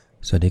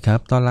สวัสดีครั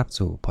บต้อนรับ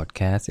สู่พอดแ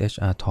คสต์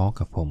HR Talk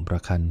กับผมปร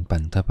ะคันต์ ปั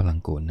นทพลัง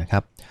กูลนะครั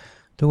บ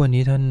ทุกวัน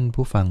นี้ท่าน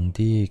ผู้ฟัง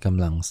ที่ก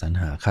ำลังสรร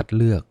หาคัด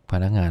เลือกพ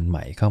นักงานให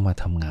ม่เข้ามา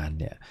ทำงาน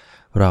เนี่ย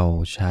เรา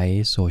ใช้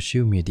โซเชี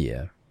ยลมีเดีย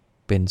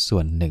เป็นส่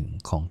วนหนึ่ง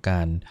ของก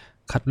าร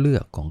คัดเลือ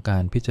กของกา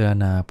รพิจาร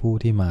ณาผู้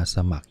ที่มาส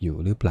มัครอยู่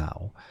หรือเปล่า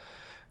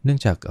เนื่อง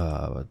จาก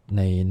ใ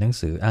นหนัง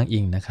สืออ้างอิ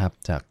งนะครับ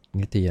จาก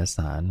นิตยส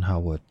าร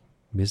Harvard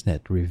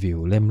Business Review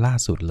เล่มล่า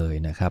สุดเลย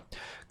นะครับ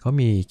เขา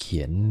มีเ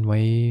ขียนไว้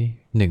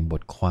1บ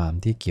ทความ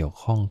ที่เกี่ยว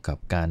ข้องกับ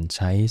การใ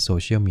ช้โซ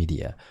เชียลมีเดี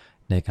ย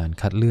ในการ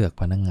คัดเลือก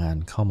พนักงาน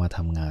เข้ามาท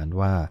ำงาน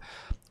ว่า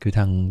คือท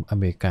างอเ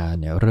มริกา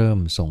เนี่ยเริ่ม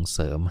ส่งเส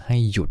ริมให้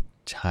หยุด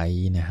ใช้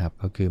นะครับ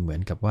ก็คือเหมือ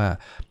นกับว่า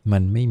มั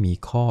นไม่มี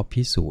ข้อ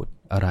พิสูจน์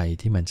อะไร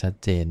ที่มันชัด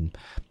เจน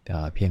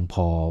เพียงพ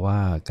อว่า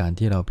การ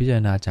ที่เราพิจาร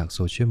ณาจากโซ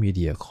เชียลมีเ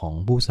ดียของ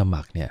ผู้ส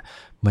มัครเนี่ย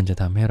มันจะ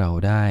ทำให้เรา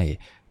ได้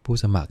ผู้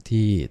สมัคร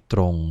ที่ต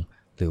รง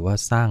หรือว่า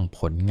สร้าง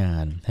ผลงา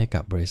นให้กั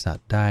บบริษัท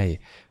ได้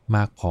ม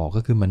ากพอก็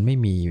คือมันไม่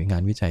มีงา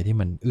นวิจัยที่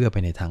มันเอื้อไป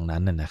ในทางนั้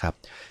นนะครับ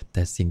แ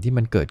ต่สิ่งที่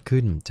มันเกิด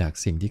ขึ้นจาก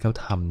สิ่งที่เขา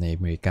ทำในอ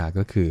เมริกา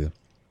ก็คือ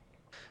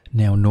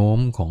แนวโน้ม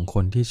ของค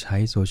นที่ใช้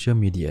โซเชียล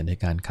มีเดียใน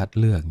การคัด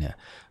เลือกเนี่ย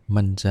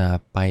มันจะ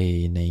ไป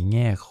ในแ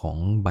ง่ของ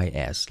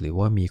bias หรือ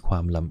ว่ามีควา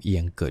มลำเอีย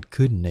งเกิด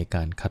ขึ้นในก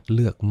ารคัดเ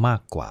ลือกมา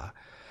กกว่า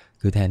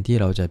คือแทนที่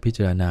เราจะพิจ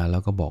ารณาแล้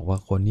วก็บอกว่า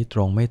คนนี้ต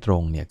รงไม่ตร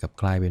งเนี่ยกับ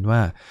กลายเป็นว่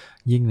า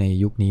ยิ่งใน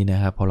ยุคนี้นะ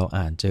ครับพอเรา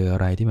อ่านเจออะ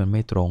ไรที่มันไ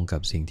ม่ตรงกั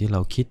บสิ่งที่เร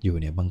าคิดอยู่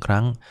เนี่ยบางค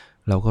รั้ง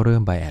เราก็เริ่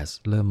ม bias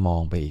เริ่มมอ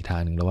งไปอีกทา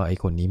งนึงแล้วว่าไอ้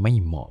คนนี้ไม่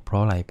เหมาะเพรา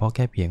ะอะไรเพราะแ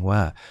ค่เพียงว่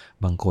า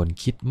บางคน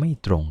คิดไม่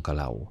ตรงกับ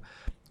เรา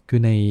คือ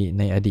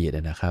ในอดีตน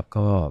ะครับ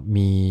ก็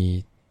มี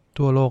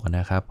ทั่วโลก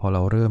นะครับพอเร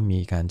าเริ่มมี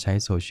การใช้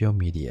โซเชียล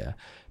มีเดีย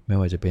ไม่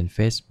ว่าจะเป็น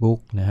Facebook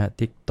นะฮะ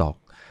TikTok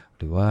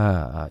หรือว่า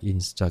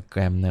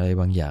Instagram อะไร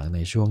บางอย่างใน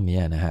ช่วงนี้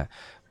นะฮะ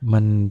มั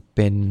นเ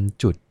ป็น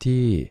จุด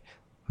ที่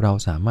เรา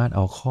สามารถเอ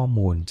าข้อ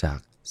มูลจาก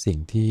สิ่ง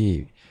ที่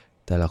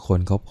แต่ละคน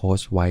เขาโพส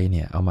ต์ไว้เ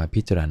นี่ยเอามา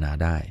พิจารณา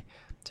ได้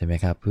ใช่ไหม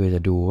ครับเพื่อจะ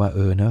ดูว่า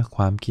เนอะค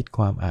วามคิดค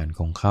วามอ่าน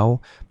ของเขา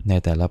ใน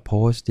แต่ละโพ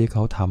สต์ที่เข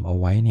าทำเอา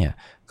ไว้เนี่ย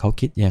เขา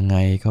คิดยังไง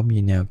เขามี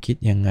แนวคิด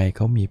ยังไงเ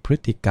ขามีพฤ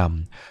ติกรรม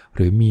ห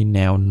รือมีแ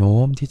นวโน้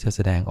มที่จะแส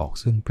ดงออก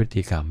ซึ่งพฤ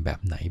ติกรรมแบบ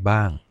ไหน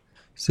บ้าง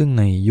ซึ่ง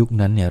ในยุค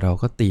นั้นเนี่ยเรา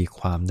ก็ตีค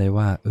วามได้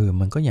ว่า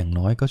มันก็อย่าง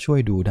น้อยก็ช่วย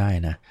ดูได้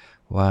นะ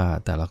ว่า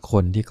แต่ละค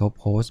นที่เขา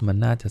โพสต์มัน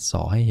น่าจะส่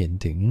อให้เห็น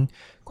ถึง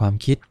ความ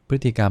คิดพฤ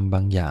ติกรรมบ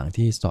างอย่าง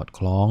ที่สอดค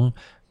ล้อง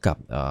กับ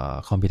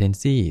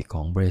competency ข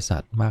องบริษั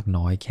ทมาก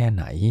น้อยแค่ไ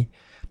หน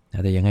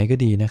แต่ยังไงก็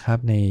ดีนะครับ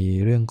ใน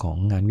เรื่องของ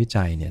งานวิ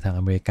จัยเนี่ยทาง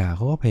อเมริกาเข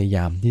าก็พยาย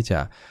ามที่จะ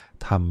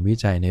ทำวิ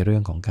จัยในเรื่อ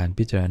งของการ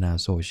พิจารณา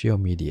โซเชียล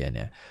มีเดียเ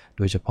นี่ยโ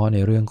ดยเฉพาะใน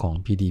เรื่องของ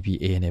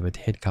PDPA ในประเ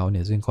ทศเขาเ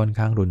นี่ยซึ่งค่อน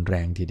ข้างรุนแร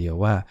งทีเดียว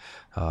ว่า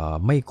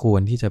ไม่คว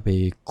รที่จะไป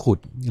ขุด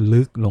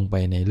ลึกลงไป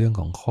ในเรื่อง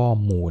ของข้อ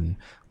มูล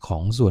ขอ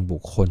งส่วนบุ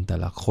คคลแต่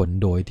ละคน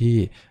โดยที่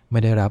ไม่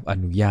ได้รับอ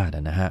นุญาตน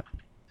ะฮะ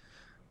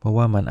เพราะ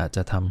ว่ามันอาจจ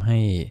ะทำให้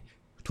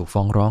ถูกฟ้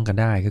องร้องกัน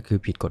ได้ก็คือ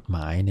ผิดกฎหม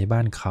ายในบ้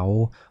านเขา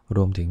ร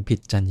วมถึงผิด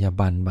จรรยา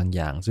บรรณบางอ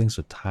ย่างซึ่ง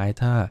สุดท้าย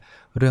ถ้า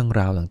เรื่อง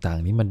ราวต่าง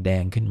ๆนี้มันแด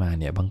งขึ้นมา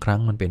เนี่ยบางครั้ง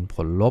มันเป็นผ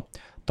ลลบ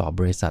ต่อบ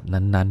ริษัท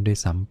นั้นๆด้วย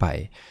ซ้ำไป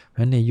เพราะ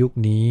ฉะนั้นในยุค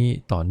นี้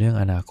ต่อเนื่อง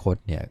อนาคต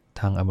เนี่ย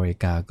ทางอเมริ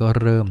กาก็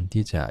เริ่ม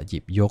ที่จะหยิ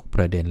บยกป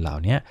ระเด็นเหล่า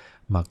นี้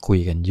มาคุย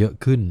กันเยอะ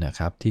ขึ้นนะค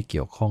รับที่เ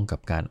กี่ยวข้องกับ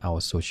การเอา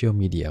โซเชียล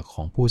มีเดียข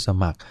องผู้ส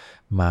มัคร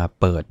มา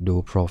เปิดดู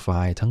โปรไฟ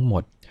ล์ทั้งหม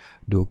ด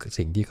ดู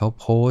สิ่งที่เขา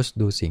โพสต์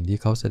ดูสิ่งที่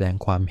เขาแสดง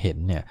ความเห็น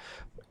เนี่ย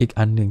อีก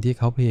อันหนึ่งที่เ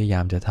ขาพยายา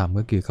มจะทำ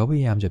ก็คือเขาพ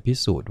ยายามจะพิ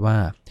สูจน์ว่า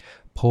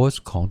โพส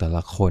ต์ของแต่ล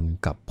ะคน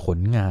กับผล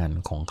งาน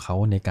ของเขา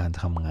ในการ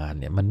ทำงาน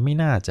เนี่ยมันไม่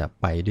น่าจะ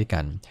ไปด้วยกั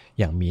น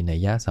อย่างมีนั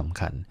ยสำ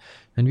คัญ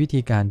นั้นวิ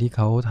ธีการที่เ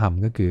ขาท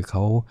ำก็คือเข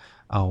า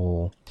เอา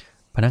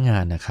พนักงา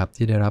นนะครับ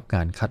ที่ได้รับก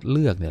ารคัดเ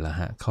ลือกเนี่ยแหละ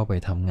ฮะเข้าไป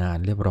ทำงาน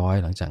เรียบร้อย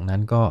หลังจากนั้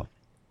นก็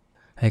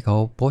ให้เขา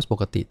โพสต์ป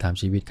กติตาม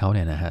ชีวิตเขาเ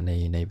นี่ยนะฮะ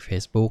ใน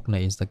Facebook ใน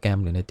Instagram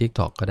หรือใน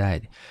TikTok ก็ได้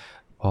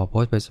พอโพ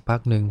สต์ไปสักพั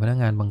กหนึ่งพนัก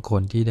งานบางค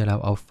นที่ได้รับ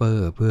ออฟเฟอ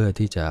ร์เพื่อ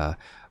ที่จะ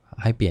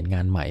ให้เปลี่ยนง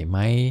านใหม่ไหม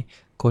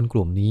คนก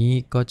ลุ่มนี้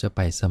ก็จะไป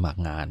สมัคร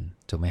งาน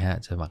ถูกไหมฮะ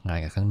สมัครงาน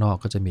กับข้างนอก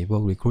ก็จะมีพว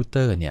ก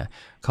recruiter เนี่ย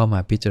เข้ามา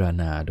พิจาร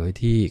ณาโดย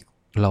ที่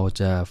เรา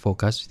จะโฟ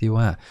กัสที่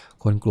ว่า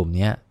คนกลุ่ม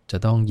นี้จะ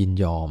ต้องยิน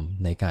ยอม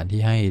ในการ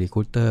ที่ให้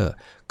recruiter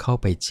เข้า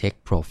ไปเช็ค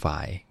โปรไฟ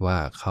ล์ว่า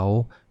เขา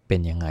เป็น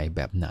ยังไงแ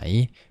บบไหน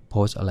โพ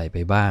สอะไรไป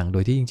บ้างโด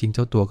ยที่จริงๆเ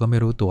จ้าตัวก็ไม่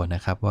รู้ตัวน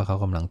ะครับว่าเขา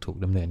กำลังถูก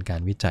ดำเนินกา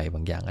รวิจัยบ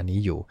างอย่างอันนี้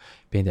อยู่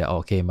เพียงแต่โ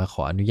อเคมาข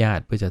ออนุญาต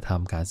เพื่อจะท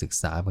ำการศึก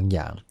ษาบางอ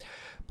ย่าง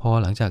พอ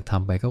หลังจากท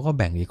ำไปเขาก็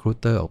แบ่ง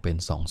recruiter ออกเป็น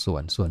2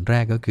ส่วนแร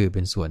กก็คือเ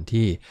ป็นส่วน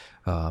ที่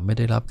ไม่ไ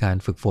ด้รับการ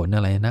ฝึกฝนอ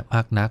ะไรม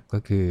ากนักก็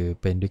คือ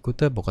เป็น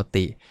recruiter ปก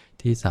ติ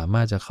ที่สาม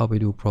ารถจะเข้าไป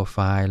ดูโปรไฟ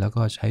ล์แล้ว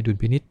ก็ใช้ดุล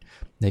พินิจ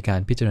ในการ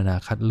พิจารณา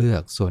คัดเลือ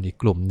กส่วนอีก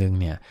กลุ่มนึง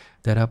เนี่ย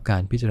ได้รับกา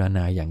รพิจารณ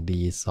าอย่าง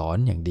ดีสอน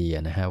อย่างดี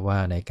นะฮะว่า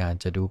ในการ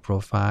จะดูโปร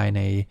ไฟล์ใ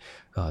น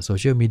โซ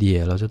เชียลมีเดีย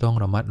เราจะต้อง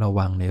ระมัดระ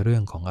วังในเรื่อ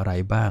งของอะไร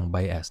บ้าง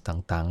bias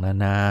ต่างๆนา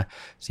นา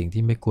สิ่ง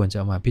ที่ไม่ควรจะ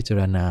เอามาพิจา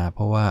รณาเพ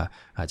ราะว่า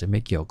อาจจะไม่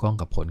เกี่ยวข้อง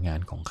กับผลงาน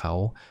ของเขา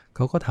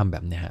ก็ทำแบ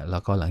บนี้ฮะแล้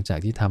วก็หลังจาก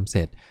ที่ทำเส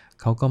ร็จ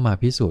เขาก็มา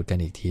พิสูจน์กัน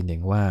อีกทีหนึ่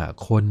งว่า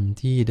คน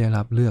ที่ได้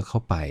รับเลือกเข้า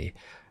ไป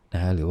น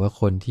ะฮะหรือว่า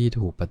คนที่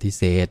ถูกปฏิเ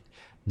สธ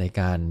ใน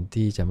การ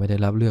ที่จะไม่ได้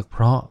รับเลือกเพ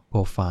ราะโปร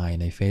ไฟล์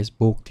ใน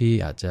Facebook ที่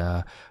อาจจะ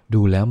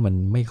ดูแล้วมัน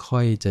ไม่ค่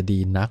อยจะดี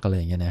นักอะไร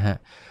อย่างเงี้ยนะฮะ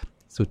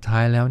สุดท้า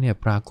ยแล้วเนี่ย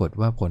ปรากฏ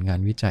ว่าผลงาน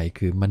วิจัย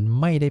คือมัน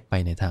ไม่ได้ไป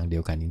ในทางเดี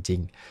ยวกันจริ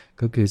งๆ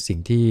ก็คือสิ่ง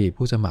ที่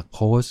ผู้สมัครโพ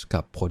สต์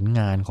กับผล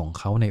งานของ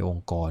เขาในอง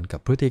ค์กรกับ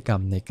พฤติกรร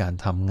มในการ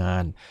ทำงา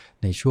น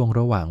ในช่วง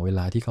ระหว่างเวล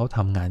าที่เขาท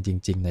ำงานจ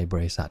ริงๆในบ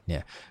ริษัทเนี่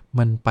ย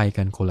มันไป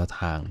กันคนละ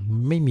ทาง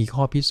ไม่มี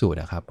ข้อพิสูจน์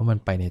นะครับว่ามัน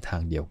ไปในทา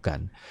งเดียวกัน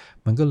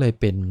มันก็เลย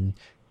เป็น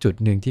จุด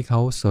หนึ่งที่เขา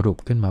สรุป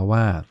ขึ้นมา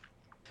ว่า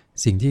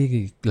สิ่งที่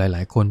หล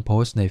ายๆคนโพ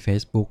สต์ใน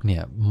Facebook เนี่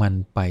ยมัน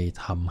ไป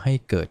ทำให้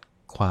เกิด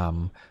ความ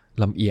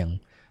ลำเอียง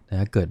น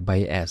ะเกิด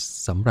bias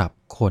สำหรับ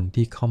คน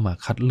ที่เข้ามา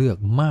คัดเลือก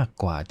มาก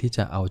กว่าที่จ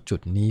ะเอาจุ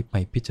ดนี้ไป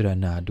พิจาร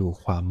ณาดู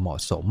ความเหมาะ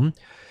สม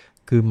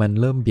คือมัน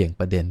เริ่มเบี่ยง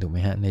ประเด็นถูกไหม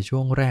ฮะในช่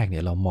วงแรกเนี่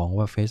ยเรามอง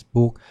ว่า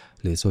Facebook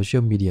หรือโซเชีย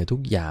ลมีเดียทุ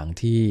กอย่าง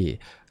ที่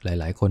ห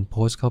ลายๆคนโพ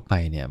สต์เข้าไป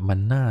เนี่ยมัน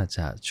น่าจ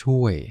ะช่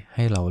วยใ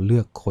ห้เราเลื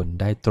อกคน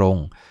ได้ตรง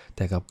แ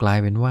ต่กลับกลาย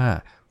เป็นว่า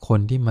คน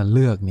ที่มาเ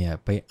ลือกเนี่ย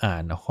ไปอ่า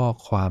นข้อ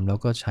ความแล้ว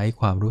ก็ใช้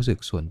ความรู้สึก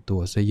ส่วนตัว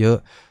ซะเยอะ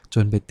จ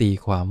นไปตี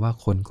ความว่า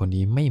คนคน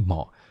นี้ไม่เหม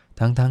าะ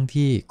ทั้ง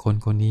ที่คน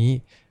คนนี้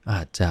อ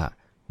าจจะ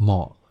เหม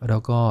าะแล้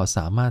วก็ส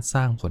ามารถส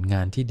ร้างผลง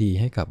านที่ดี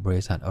ให้กับบ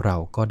ริษัทเรา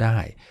ก็ได้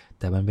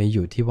แต่มันไปอ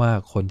ยู่ที่ว่า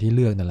คนที่เ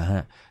ลือกนั่นแหละฮ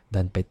ะ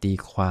ดันไปตี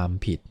ความ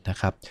ผิดนะ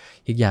ครับ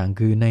อีกอย่าง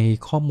คือใน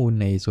ข้อมูล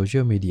ในโซเชี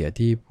ยลมีเดีย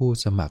ที่ผู้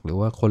สมัครหรือ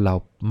ว่าคนเรา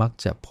มัก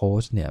จะโพส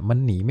ต์เนี่ยมัน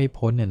หนีไม่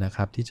พ้นเนี่ยนะค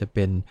รับที่จะเ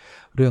ป็น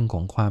เรื่องข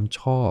องความ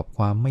ชอบค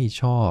วามไม่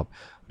ชอบ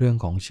เรื่อง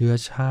ของเชื้อ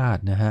ชา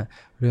ตินะฮะ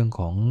เรื่อง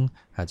ของ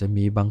อาจจะ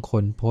มีบางค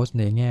นโพสต์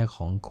ในแง่ข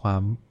อง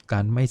กา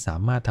รไม่สา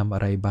มารถทำอะ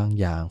ไรบาง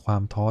อย่างควา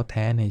มท้อแ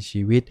ท้ใน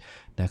ชีวิต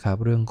นะครับ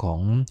เรื่องของ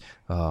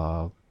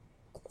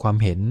ความ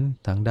เห็น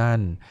ทางด้าน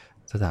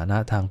สถานะ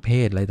ทางเพ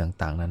ศอะไร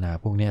ต่างๆนานา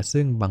พวกนี้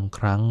ซึ่งบางค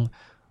รั้ง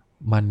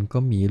มันก็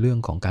มีเรื่อง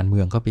ของการเมื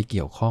องเข้าไปเ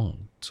กี่ยวข้อง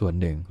ส่วน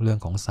หนึ่งเรื่อง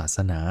ของศาส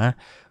นา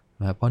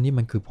เพราะนี่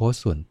มันคือโพส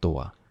ต์ส่วนตัว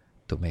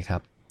ถูกไหมครั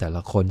บแต่ล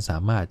ะคนสา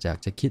มารถ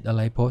จะคิดอะไ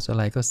รโพสต์อะ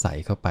ไรก็ใส่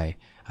เข้าไป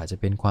อาจจะ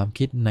เป็นความ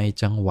คิดใน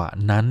จังหวะ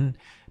นั้น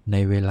ใน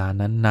เวลา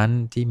นั้น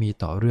ๆที่มี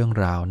ต่อเรื่อง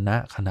ราวณ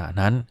ขณะ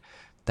นั้น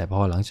แต่พอ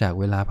หลังจาก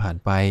เวลาผ่าน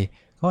ไป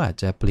ก็อาจ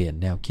จะเปลี่ยน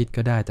แนวคิด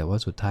ก็ได้แต่ว่า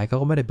สุดท้ายเขา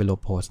ก็ไม่ได้ไปลบ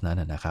โพสต์นั้น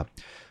นะครับ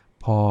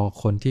พอ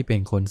คนที่เป็น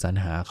คนสรร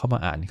หาเข้ามา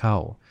อ่านเข้า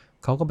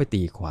เขาก็ไป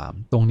ตีความ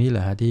ตรงนี้แหล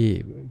ะฮะที่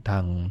ทา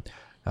ง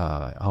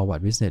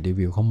Harvard Business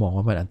Review เขามอง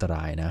ว่ามันอันตร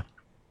ายนะ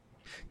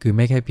คือไ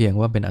ม่แค่เพียง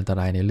ว่าเป็นอันต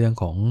รายในเรื่อง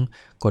ของ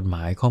กฎหม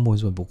ายข้อมูล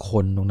ส่วนบุคค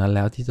ลตรงนั้นแ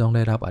ล้วที่ต้องไ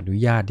ด้รับอนุ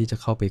ญาตที่จะ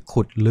เข้าไป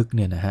ขุดลึกเ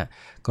นี่ยนะฮะ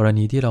กร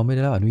ณีที่เราไม่ไ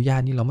ด้รับอนุญา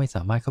ตนี่เราไม่ส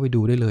ามารถเข้าไป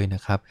ดูได้เลยน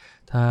ะครับ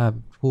ถ้า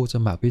ผู้ส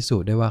มัครพิสู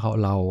จน์ได้ว่า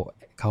เรา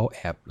แ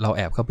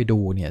อบเข้าไปดู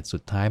เนี่ยสุ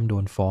ดท้ายมันโด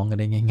นฟ้องกัน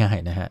ได้ง่าย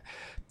ๆนะฮะ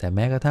แต่แ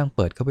ม้กระทั่งเ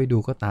ปิดเข้าไปดู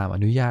ก็ตามอ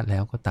นุญาตแล้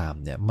วก็ตาม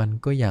เนี่ยมัน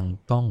ก็ยัง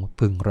ต้อง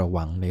พึงระ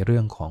วังในเรื่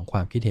องของคว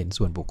ามคิดเห็น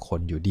ส่วนบุคคล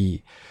อยู่ดี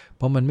เ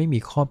พราะมันไม่มี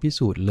ข้อพิ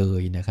สูจน์เล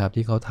ยนะครับ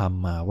ที่เขาท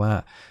ำมาว่า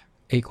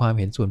ความ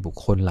เห็นส่วนบุค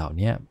คลเหล่า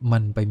นี้มั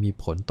นไปมี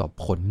ผลต่อ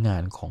ผลงา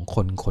นของค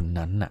นคน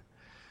นั้นน่ะ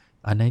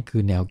อันนั้นคื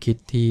อแนวคิด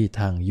ที่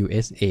ทาง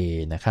USA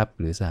นะครับ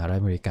หรือสหรัฐ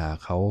อเมริกา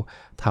เขา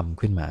ทำ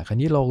ขึ้นมาคราว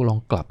นี้เราลอง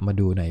กลับมา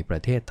ดูในปร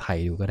ะเทศไทย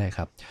ดูก็ได้ค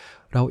รับ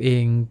เราเอ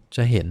งจ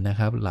ะเห็นนะ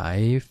ครับหลาย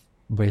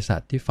บริษั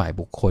ทที่ฝ่าย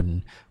บุคคล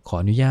ขอ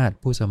อนุญาต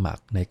ผู้สมัค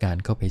รในการ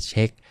เข้าไปเ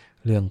ช็ค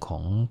เรื่องขอ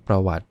งปร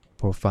ะวัติโ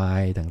ปรไฟ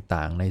ล์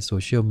ต่างๆในโซ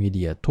เชียลมีเ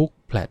ดียทุก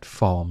แพลตฟ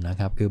อร์มนะ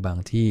ครับคือบาง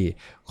ที่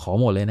ขอ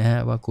หมดเลยนะฮะ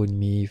ว่าคุณ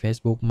มี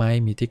Facebook ไหม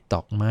มี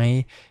TikTok ไหม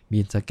มี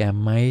Instagram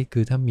ไหมคื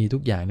อถ้ามีทุ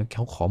กอย่างเข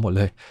าขอหมดเ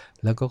ลย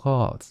แล้วก็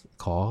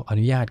ขออ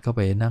นุญาตเข้าไ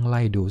ปนั่งไ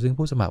ล่ดูซึ่ง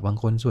ผู้สมัครบาง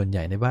คนส่วนให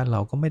ญ่ในบ้านเรา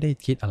ก็ไม่ได้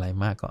คิดอะไร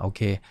มากก็โอเ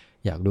ค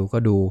อยากดูก็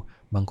ดู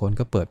บางคน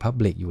ก็เปิด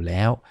Public อยู่แ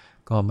ล้ว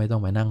ก็ไม่ต้อ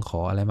งมานั่งข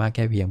ออะไรมากแ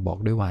ค่เพียงบอก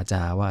ด้วยวาจ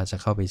าว่าจะ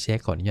เข้าไปเช็ค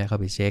ขออนุญาตเข้า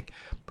ไปเช็ค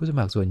ผู้ส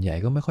มัครส่วนใหญ่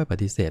ก็ไม่ค่อยป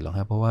ฏิเสธหรอกค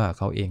รับเพราะว่าเ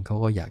ขาเองเขา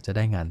ก็อยากจะไ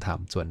ด้งานท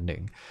ำส่วนหนึ่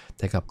งแ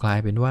ต่กลับกลาย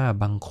เป็นว่า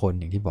บางคน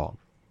อย่างที่บอก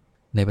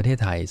ในประเทศ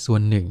ไทยส่ว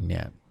นหนึ่งเนี่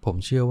ยผม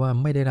เชื่อว่า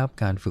ไม่ได้รับ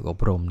การฝึกอบ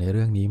รมในเ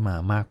รื่องนี้มา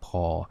มากพ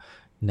อ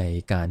ใน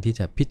การที่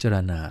จะพิจาร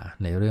ณา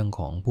ในเรื่องข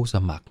องผู้ส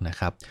มัครนะ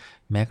ครับ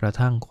แม้กระ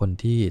ทั่งคน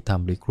ที่ท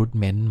ำ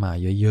recruitment มา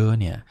เยอะๆ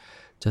เนี่ย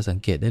จะสัง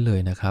เกตได้เลย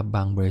นะครับบ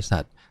างบริษั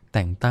ทแ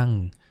ต่งตั้ง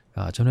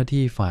เจ้าหน้า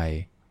ที่ฝ่าย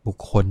บุค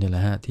คลเนี่ยแหล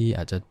ะฮะที่อ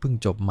าจจะเพิ่ง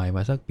จบใหม่ม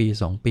าสักปี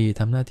2ปี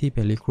ทำหน้าที่เ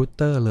ป็น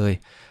recruiter เลย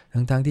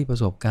ทั้งที่ประ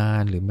สบการ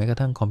ณ์หรือแม้กระ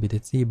ทั่ง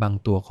competency บาง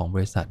ตัวของบ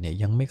ริษัทเนี่ย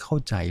ยังไม่เข้า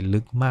ใจลึ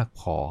กมาก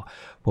พอ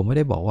ผมไม่ไ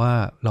ด้บอกว่า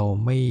เรา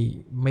ไ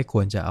ม่ค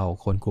วรจะเอา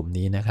คนกลุ่ม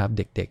นี้นะครับเ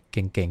ด็กๆ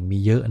เก่งๆมี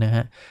เยอะนะฮ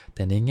ะแ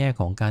ต่ในแง่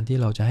ของการที่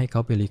เราจะให้เข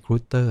าเป็น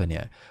recruiter เนี่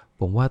ย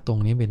ผมว่าตรง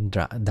นี้เป็น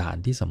ด่าน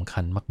ที่สำคั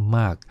ญม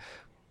าก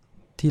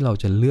ๆที่เรา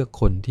จะเลือก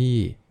คนที่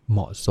เหม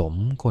าะสม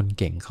คน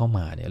เก่งเข้าม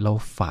าเนี่ยเรา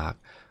ฝาก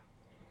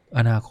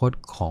อนาคต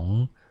ของ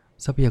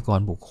ทรัพยากร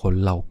บุคคล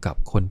เรากับ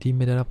คนที่ไ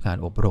ม่ได้รับการ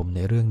อบรมใน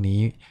เรื่อง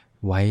นี้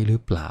ไว้หรื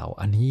อเปล่า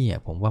อันนี้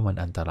ผมว่ามัน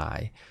อันตราย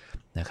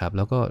นะครับแ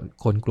ล้วก็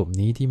คนกลุ่ม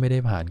นี้ที่ไม่ได้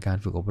ผ่านการ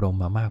ฝึกอบรม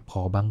มามากพ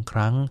อบางค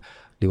รั้ง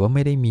หรือว่าไ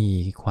ม่ได้มี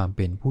ความเ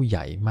ป็นผู้ให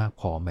ญ่มาก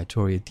พอ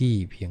maturity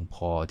เพียงพ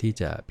อที่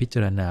จะพิจ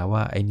ารณาว่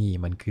าไอ้นี่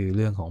มันคือเ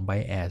รื่องของ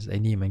bias ไอ้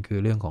นี่มันคือ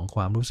เรื่องของค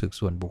วามรู้สึก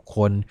ส่วนบุคค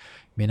ล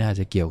ไม่น่าจ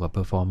ะเกี่ยวกับ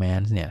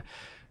performance เนี่ย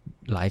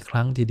หลายค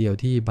รั้งทีเดียว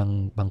ที่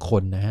บางค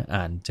นนะฮะ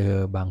อ่านเจอ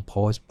บางโพ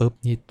สต์ปุ๊บ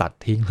นี่ตัด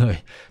ทิ้งเลย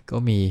ก็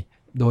มี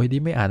โดย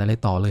ที่ไม่อ่านอะไร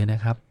ต่อเลยน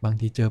ะครับบาง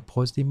ทีเจอโพ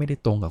สต์ที่ไม่ได้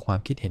ตรงกับความ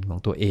คิดเห็นของ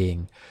ตัวเอง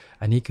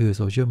อันนี้คือ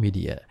โซเชียลมีเ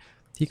ดีย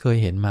ที่เคย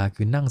เห็นมา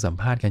คือนั่งสัม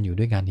ภาษณ์กันอยู่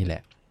ด้วยกันนี่แหล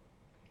ะ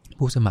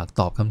ผู้สมัคร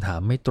ตอบคำถาม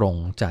ไม่ตรง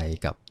ใจ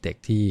กับเด็ก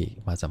ที่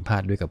มาสัมภา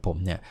ษณ์ด้วยกับผม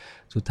เนี่ย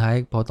สุดท้าย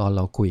พอตอนเ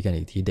ราคุยกัน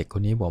อีกทีเด็กค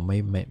นนี้บอกไม่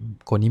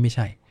คนนี้ไม่ใ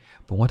ช่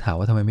ผมก็ถาม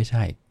ว่าทำไมไม่ใ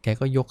ช่แก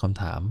ก็ยกค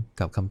ำถาม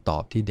กับคำตอ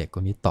บที่เด็กค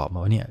นนี้ตอบมา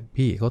ว่าเนี่ย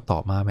พี่เขาตอ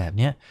บมาแบบ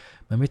เนี้ย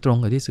มันไม่ตรง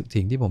กับที่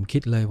สิ่งที่ผมคิ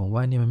ดเลยผมว่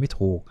านี่มันไม่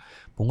ถูก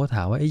ผมก็ถ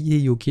ามว่าไอ้ที่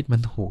ยูคิดมั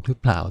นถูกหรือ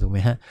เปล่าถูกไหม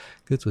ฮะ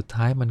คือสุด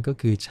ท้ายมันก็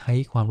คือใช้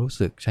ความรู้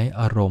สึกใช้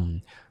อารมณ์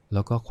แ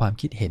ล้วก็ความ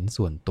คิดเห็น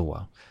ส่วนตัว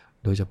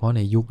โดยเฉพาะใ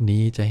นยุค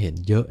นี้จะเห็น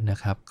เยอะนะ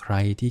ครับใคร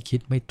ที่คิ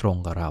ดไม่ตรง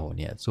กับเรา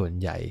เนี่ยส่วน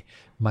ใหญ่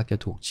มักจะ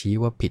ถูกชี้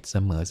ว่าผิดเส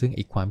มอซึ่ง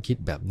อีกความคิด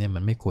แบบนี้มั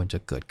นไม่ควรจะ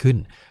เกิดขึ้น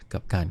กั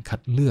บการคั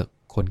ดเลือก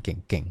คนเ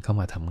ก่งๆเข้า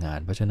มาทำงาน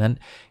เพราะฉะนั้น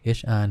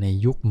HR ใน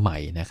ยุคใหม่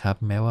นะครับ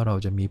แม้ว่าเรา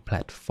จะมีแพล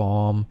ตฟอ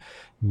ร์ม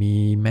มี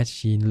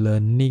Machine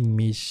Learning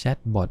มีแชท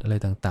บอทอะไร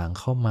ต่างๆ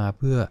เข้ามา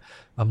เพื่อ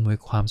อำนวย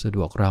ความสะด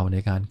วกเราใน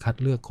การคัด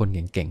เลือกคนเ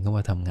ก่งๆเข้าม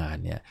าทำงาน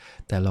เนี่ย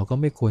แต่เราก็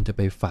ไม่ควรจะไ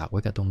ปฝากไว้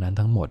กับตรงนั้น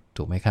ทั้งหมด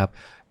ถูกไหมครับ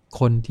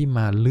คนที่ม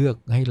าเลือก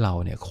ให้เรา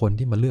เนี่ยคน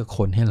ที่มาเลือกค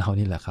นให้เรา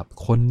นี่แหละครับ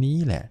คนนี้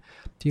แหละ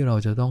ที่เรา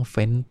จะต้องเ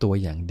ฟ้นตัว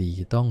อย่างดี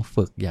ต้อง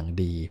ฝึกอย่าง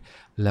ดี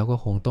แล้วก็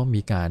คงต้อง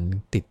มีการ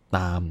ติดต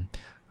าม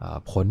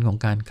ผลของ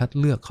การคัด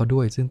เลือกเขาด้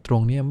วยซึ่งตร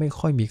งนี้ไม่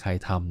ค่อยมีใคร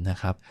ทำนะ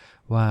ครับ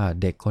ว่า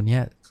เด็กคนนี้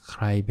ใค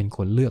รเป็นค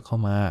นเลือกเข้า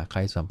มาใคร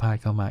สัมภาษณ์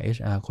เข้ามา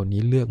HR คน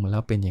นี้เลือกมาแล้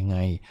วเป็นยังไง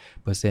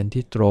เปอร์เซ็นต์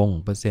ที่ตรง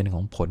เปอร์เซ็นต์ข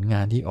องผลง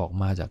านที่ออก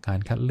มาจากการ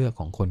คัดเลือก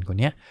ของคนคน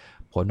นี้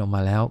ผลออกม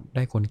าแล้วไ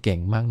ด้คนเก่ง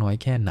มากน้อย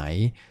แค่ไหน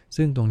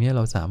ซึ่งตรงนี้เ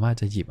ราสามารถ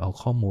จะหยิบเอา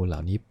ข้อมูลเหล่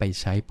านี้ไป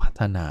ใช้พั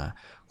ฒนา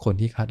คน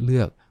ที่คัดเลื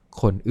อก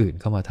คนอื่น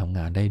เข้ามาทำง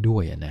านได้ด้ว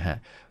ยนะฮะ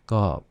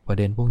ก็ประ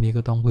เด็นพวกนี้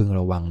ก็ต้องพึง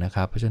ระวังนะค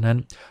รับเพราะฉะนั้น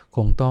ค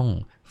งต้อง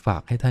ฝา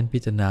กให้ท่านพิ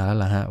จารณาแล้ว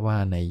ล่ะฮะว่า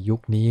ในยุ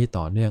คนี้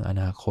ต่อเนื่องอ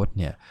นาคต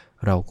เนี่ย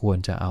เราควร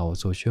จะเอา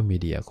โซเชียลมี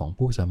เดียของ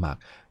ผู้สมัคร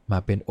มา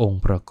เป็นอง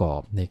ค์ประกอ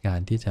บในการ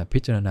ที่จะพิ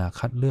จารณา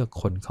คัดเลือก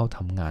คนเข้าท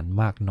ำงาน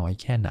มากน้อย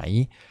แค่ไหน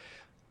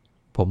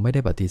ผมไม่ได้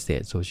ปฏิเส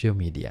ธโซเชียล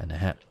มีเดียน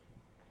ะฮะ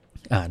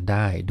อ่านไ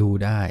ด้ดู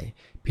ได้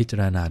พิจา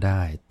รณาไ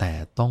ด้แต่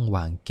ต้องว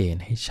างเกณ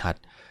ฑ์ให้ชัด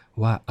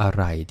ว่าอะ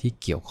ไรที่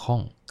เกี่ยวข้อ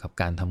งกับ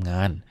การทำง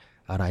าน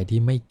อะไรที่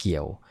ไม่เกี่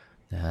ยว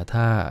นะฮะ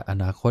ถ้าอ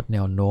นาคตแน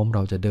วโน้มเร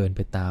าจะเดินไ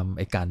ปตามไ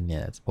อ้กันเนี่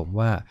ยผม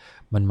ว่า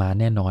มันมา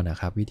แน่นอนนะ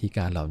ครับวิธีก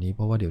ารเหล่านี้เพ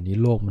ราะว่าเดี๋ยวนี้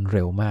โลกมันเ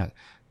ร็วมาก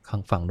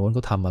ฝั่งโน้น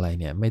ก็ทำอะไร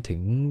เนี่ยไม่ถึง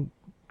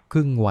ค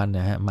รึ่งวันน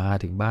ะฮะมา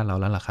ถึงบ้านเรา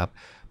แล้วล่ะครับ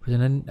เพราะฉะ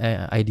นั้น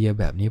ไอเดีย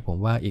แบบนี้ผม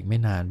ว่าอีกไม่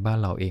นานบ้าน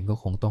เราเองก็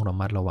คงต้องระ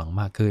มัดระวัง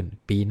มากขึ้น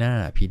ปีหน้า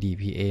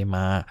PDPA ม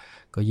า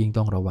ก็ยิ่ง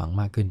ต้องระวัง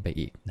มากขึ้นไป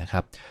อีกนะครั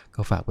บ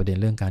ก็ฝากประเด็น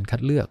เรื่องการคั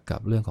ดเลือกกับ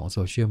เรื่องของโซ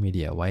เชียลมีเ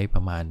ดียไว้ป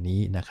ระมาณนี้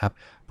นะครับ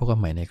พบกัน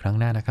ใหม่ในครั้ง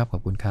หน้านะครับขอ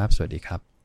บคุณครับสวัสดีครับ